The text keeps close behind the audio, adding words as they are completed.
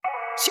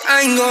See,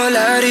 I ain't gonna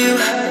lie to you,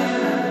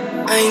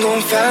 I ain't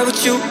gonna fight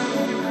with you.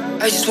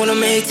 I just wanna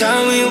make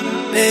time with you,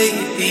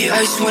 baby.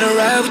 I just wanna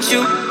ride with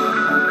you.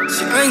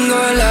 See, I ain't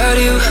gonna lie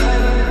to you,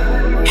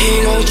 he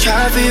ain't gon'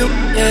 try for you,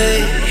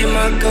 yeah. He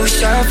might go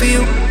shy for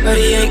you, but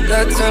he ain't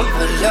got time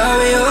for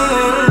love you.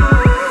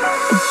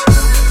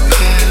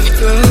 Come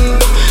through,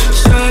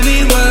 show me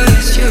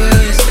what's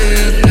yours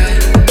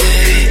tonight,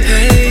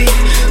 hey.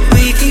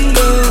 We can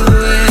go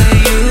where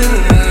you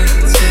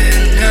want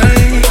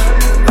tonight,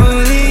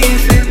 only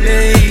if it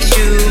makes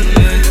you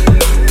mine,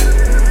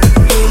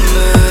 you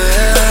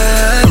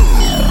mine.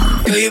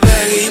 Girl, you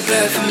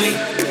bad for me.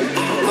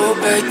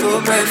 Go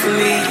back for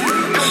me.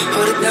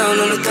 Hold it down,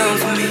 on it down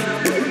for me.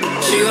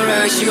 She gon'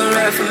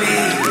 ride for me.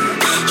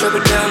 Drop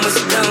it down, bust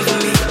it down for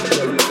me.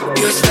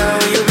 You a star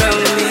when you're around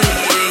with me.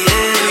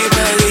 Yeah, yeah.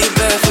 Girl, you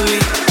bad for me.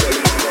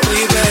 Girl,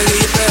 you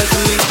bad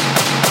for me.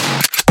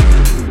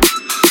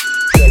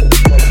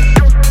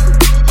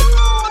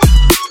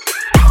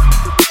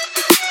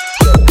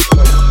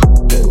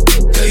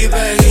 Girl, you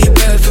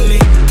bad for me.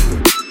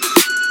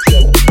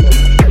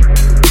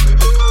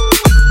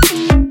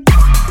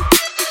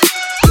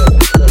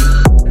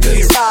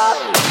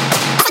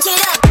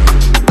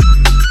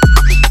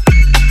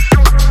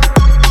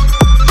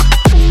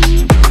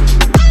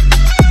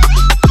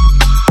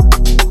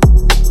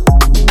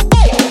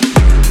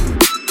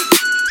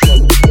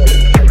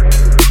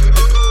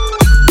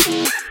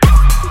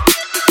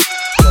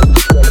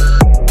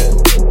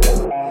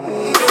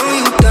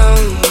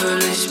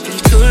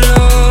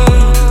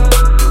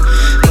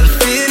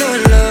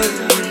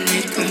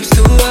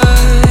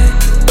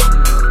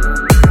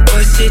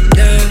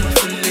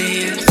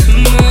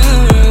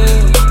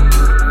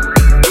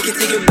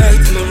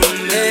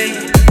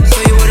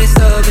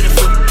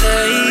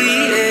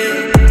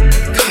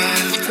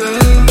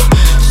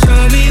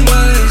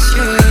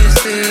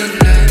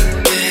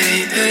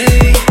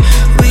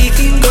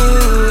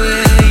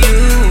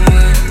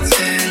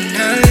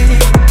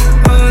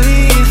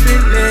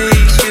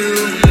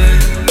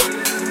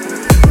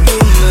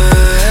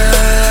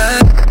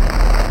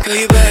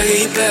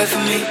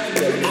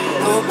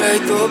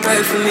 Go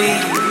back for me.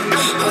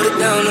 Hold it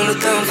down, on it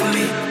down for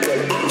me.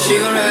 She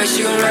gon'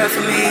 ride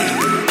for me.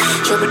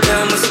 Drop it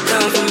down, bust it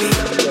down for me.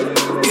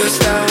 You a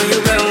star when you